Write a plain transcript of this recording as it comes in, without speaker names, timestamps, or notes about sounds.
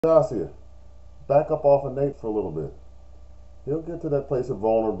Stacia, back up off of Nate for a little bit. He'll get to that place of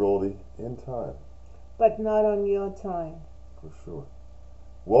vulnerability in time, But not on your time. for sure.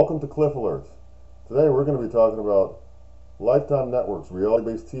 Welcome to Cliff Alerts. Today we're going to be talking about Lifetime Network's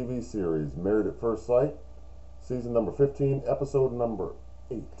reality-based TV series, Married at First Sight, season number 15, episode number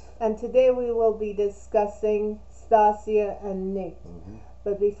 8. And today we will be discussing Stacia and Nick.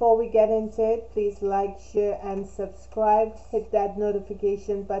 But before we get into it, please like, share, and subscribe. Hit that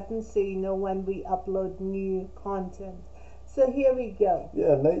notification button so you know when we upload new content. So here we go.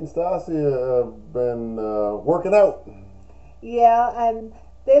 Yeah, Nate and Stacia have been working out. Yeah, and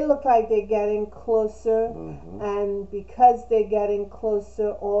they look like they're getting closer. And because they're getting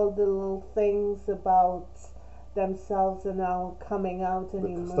closer, all the little things about themselves are now coming out and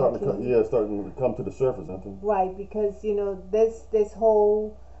emerging. Starting to come to the surface, I think. Right, because this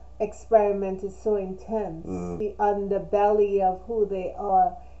whole experiment is so intense. The underbelly of who they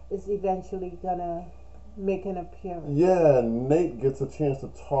are is eventually gonna make an appearance. Yeah, Nate gets a chance to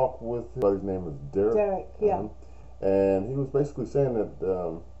talk with his name is Derek. Derek, yeah. And he was basically saying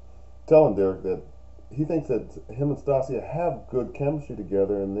that, telling Derek that he thinks that him and Stacia have good chemistry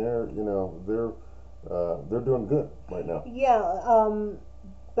together, and they're doing good right now. Yeah,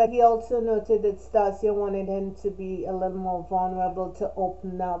 but he also noted that Stacia wanted him to be a little more vulnerable, to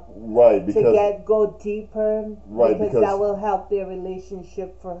open up, Right, because go deeper, Right, because because- that will help their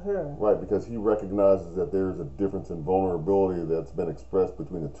relationship for her. Right, because he recognizes that there's a difference in vulnerability that's been expressed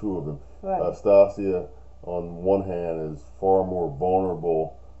between the two of them. Right. Stacia, on one hand, is far more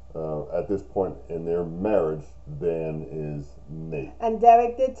vulnerable at this point in their marriage than is Nate. And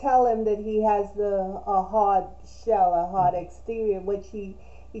Derek did tell him that he has a hard shell, a hard exterior, which he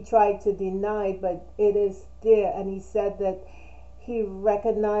tried to deny, but it is there. And he said that he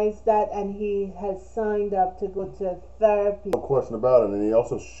recognized that and he has signed up to go to therapy. No question about it. And he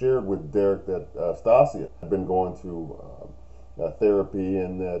also shared with Derek that Stacia had been going to therapy,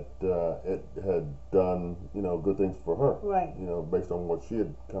 and that it had done good things for her. Right. Based on what she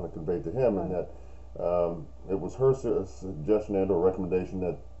had kind of conveyed to him, Right. and that it was her suggestion and or recommendation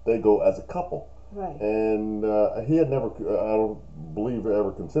that they go as a couple. Right. And he had never, I don't believe,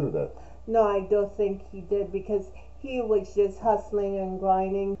 ever considered that. No, I don't think he did, because he was just hustling and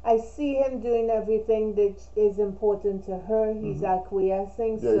grinding. I see him doing everything that is important to her. He's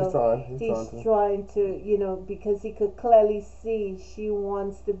acquiescing. Yeah, so he's trying. he's trying to, because he could clearly see she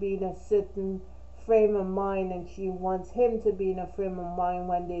wants to be in a certain frame of mind, and she wants him to be in a frame of mind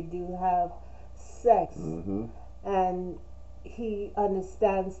when they do have sex. And he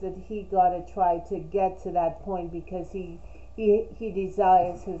understands that he gotta try to get to that point, because he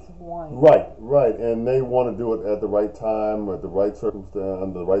desires his wife. Right, and they want to do it at the right time, at the right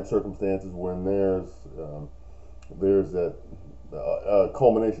under the right circumstances, when there's that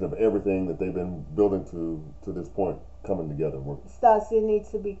culmination of everything that they've been building to this point coming together. Stacia needs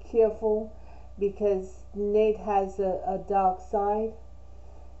to be careful, because Nate has a dark side,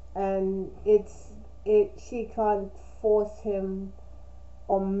 and she can't force him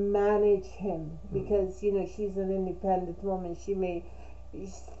or manage him, because she's an independent woman. She may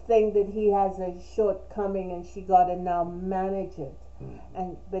think that he has a shortcoming, and she gotta now manage it.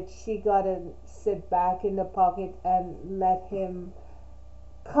 But she gotta sit back in the pocket and let him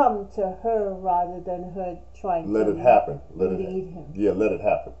come to her, rather than her trying Let to it happen. lead him. Yeah, let it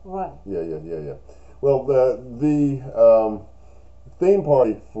happen. Right. Yeah. Well, the theme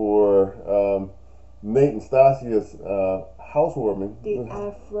party for Nate and Stacia's housewarming. The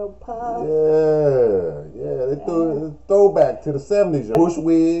Afro puff. Yeah. They threw a throwback to the 70s. Bush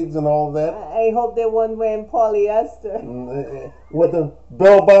wigs and all that. I hope they weren't wearing polyester. With the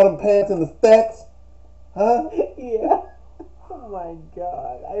bell-bottom pants and the stacks. Huh? Yeah. Oh my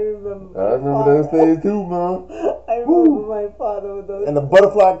God. I remember. I remember those days too, man. I remember my father with those. And the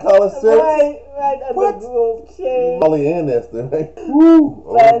butterfly collar shirts. Right. And What? the gold chain. Molly and Esther, right? Woo!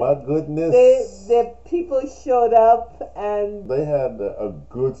 Oh But my goodness. The people showed up, and They had a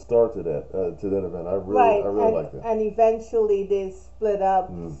good start to that event. I really liked it. and eventually they split up.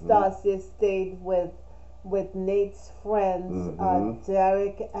 Stacia stayed with Nate's friends,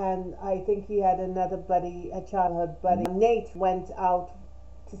 Derek, and I think he had another buddy, a childhood buddy. Nate went out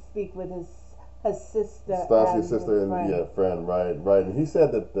to speak with his sister. Stasia's sister and friend, right. And he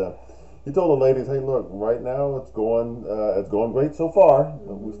said that he told the ladies, "Hey, look, right now it's going great so far.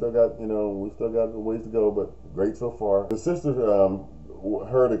 We still got a ways to go, but great so far." The sister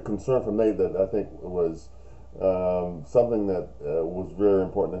heard a concern from Nate that I think was something that was very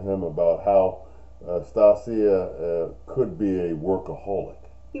important to him, about how Stacia could be a workaholic.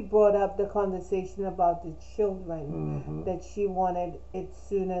 he brought up the conversation about the children, Mm-hmm. that she wanted it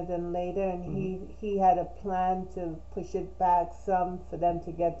sooner than later, and Mm-hmm. he had a plan to push it back some for them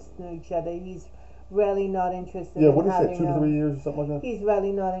to get to know each other. He's really not interested Yeah, in what did he say, having 2 to 3 a. years or something like that? He's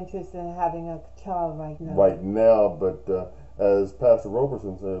really not interested in having a child right now. Right now, but as Pastor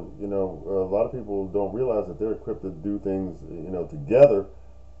Roberson said, a lot of people don't realize that they're equipped to do things, together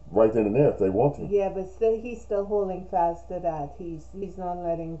right then and there if they want to. Yeah, but still, he's still holding fast to that. He's not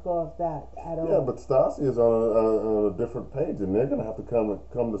letting go of that at all. Yeah, but Stacia is on a different page, and they're going to have to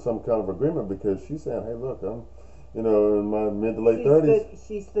come to some kind of agreement because she's saying, "Hey, look, I'm, in my mid to late 30s."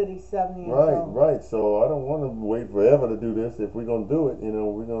 She's 37 years Right, old. right. So I don't want to wait forever to do this. If we're going to do it,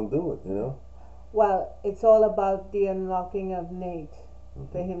 we're going to do it. Well, it's all about the unlocking of Nate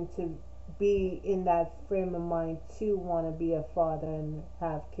for Mm-hmm. him to be in that frame of mind to want to be a father and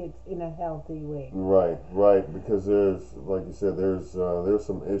have kids in a healthy way. Right, right. Because there's, like you said, there's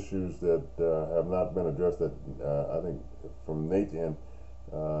some issues that have not been addressed that I think from Nate's end,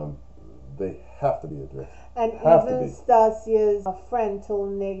 they have to be addressed. And Have to even be. Stasia's friend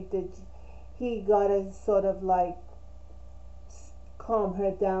told Nate that he got to sort of like calm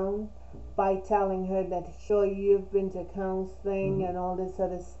her down by telling her that sure you've been to counseling Mhm. and all this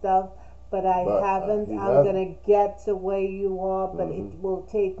other stuff, but I But, haven't. he I'm hasn't. gonna get to where you are, but it Mhm. will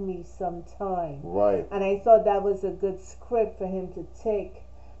take me some time. Right. And I thought that was a good script for him to take,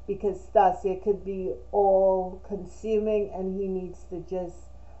 because Stacia could be all consuming and he needs to just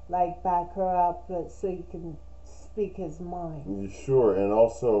like back her up so he can speak his mind. Sure, and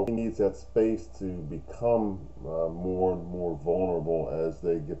also he needs that space to become more and more vulnerable as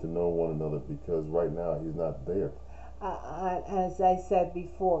they get to know one another because right now he's not there. As I said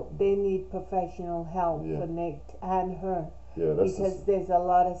before, they need professional help Yeah. for Nick and her, Yeah, that's because just, there's a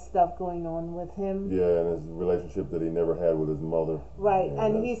lot of stuff going on with him. yeah, and his relationship that he never had with his mother. Right, Yeah,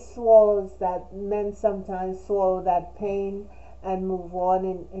 and he swallows that. Men sometimes swallow that pain and move on.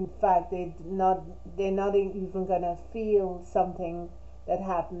 In fact, they're not even gonna feel something that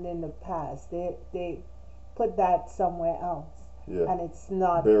happened in the past. They put that somewhere else, yeah, and it's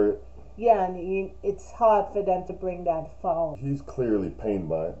not. bury it. Yeah, and it's hard for them to bring that forward. He's clearly pained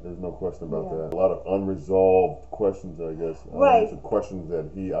by it. There's no question about Yeah. that. A lot of unresolved questions, I guess. Right. Unanswered questions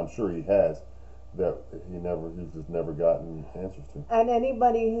that I'm sure he has, that he's just never gotten answers to. And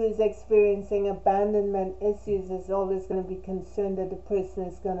anybody who's experiencing abandonment issues is always going to be concerned that the person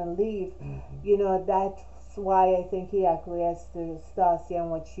is going to leave. Mm-hmm. That's why I think he acquiesced to Stacia and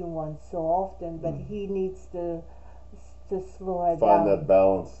what she wants so often. But Mm-hmm. he needs to slow her Find down. that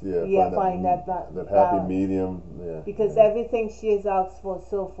balance, yeah. Yeah, find that that happy balance. medium, yeah. Because yeah. everything she has asked for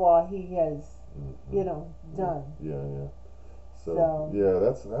so far, he has, Mhm. done. Yeah. So- yeah,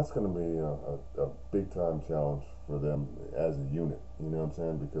 that's going to be a big time challenge for them as a unit. You know what I'm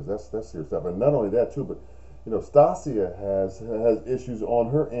saying? Because that's serious stuff, and not only that too, but Stacia has issues on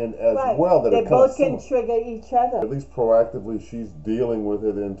her end as Right. well that They are kind of both can similar. trigger each other. At least proactively, she's dealing with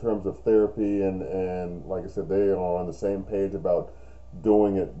it in terms of therapy, and like I said, they are on the same page about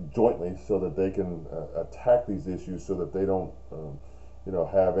doing it jointly so that they can attack these issues so that they don't,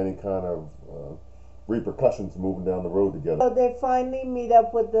 have any kind of repercussions moving down the road together. So they finally meet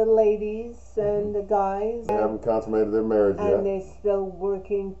up with the ladies and the guys. They haven't consummated their marriage And yet. they're still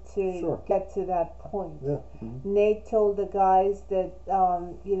working to Sure. get to that point. Yeah. Mhm. Nate told the guys that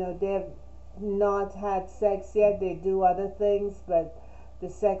they've not had sex yet. They do other things, but the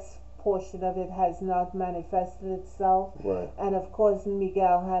sex portion of it has not manifested itself. Right. And of course,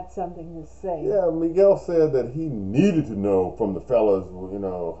 Miguel had something to say. Yeah, Miguel said that he needed to know from the fellas,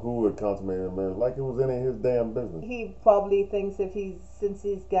 who had consummated the marriage, like it was any of his damn business. He probably thinks since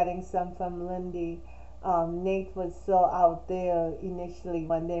he's getting some from Lindy, Nate was so out there initially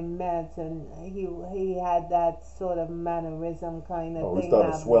when they met, and he had that sort of mannerism kind of Oh, thing. he's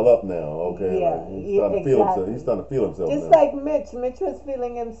starting to happening. swell up now. Okay, Yeah, like he's starting to feel himself. exactly. He's starting to feel himself Just now. like Mitch. Mitch was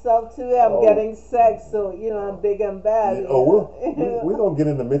feeling himself too. I'm Oh. getting sex, so I'm big and bad. Yeah, we're gonna get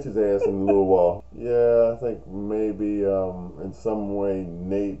into Mitch's ass in a little while. Yeah, I think maybe in some way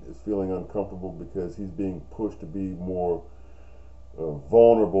Nate is feeling uncomfortable because he's being pushed to be more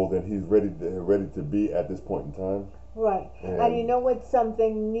vulnerable than he's ready to be at this point in time. Right. And you know what's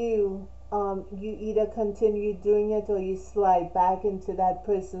something new? You either continue doing it or you slide back into that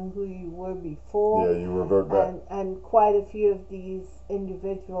person who you were before. Yeah, you revert back. And quite a few of these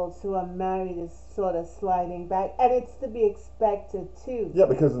individuals who are married is sort of sliding back, and it's to be expected too. Yeah,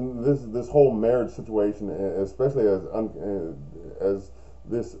 because this whole marriage situation, especially as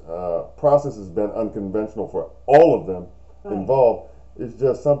this process has been unconventional for all of them Right. involved, it's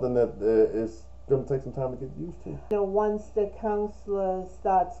just something that is going to take some time to get used to. You know, once the counselor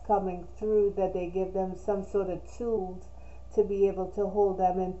starts coming through, that they give them some sort of tools to be able to hold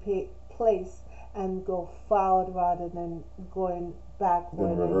them in place and go forward rather than going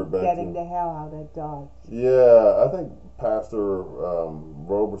backward and getting the hell out of Dodge. Yeah, I think Pastor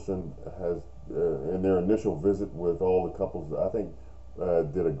Roberson has, in their initial visit with all the couples, I think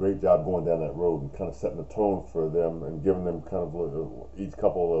did a great job going down that road and kind of setting the tone for them and giving them kind of each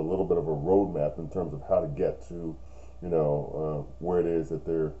couple a little bit of a roadmap in terms of how to get to, where it is that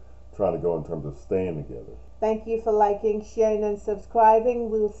they're trying to go in terms of staying together. Thank you for liking, sharing, and subscribing.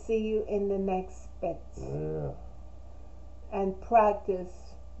 We'll see you in the next bit. Yeah. And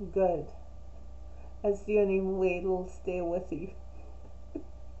practice good. That's the only way it'll stay with you.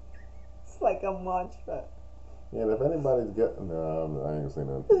 It's like a mantra. Yeah, and if anybody's getting, no, I ain't gonna say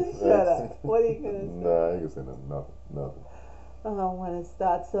nothing. Shut up. What are you gonna say? Nah, I ain't gonna say nothing. Nothing. I don't want to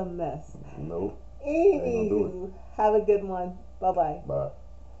start some mess. Nope. Anywho, have a good one. Bye-bye. Bye.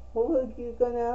 Who are you gonna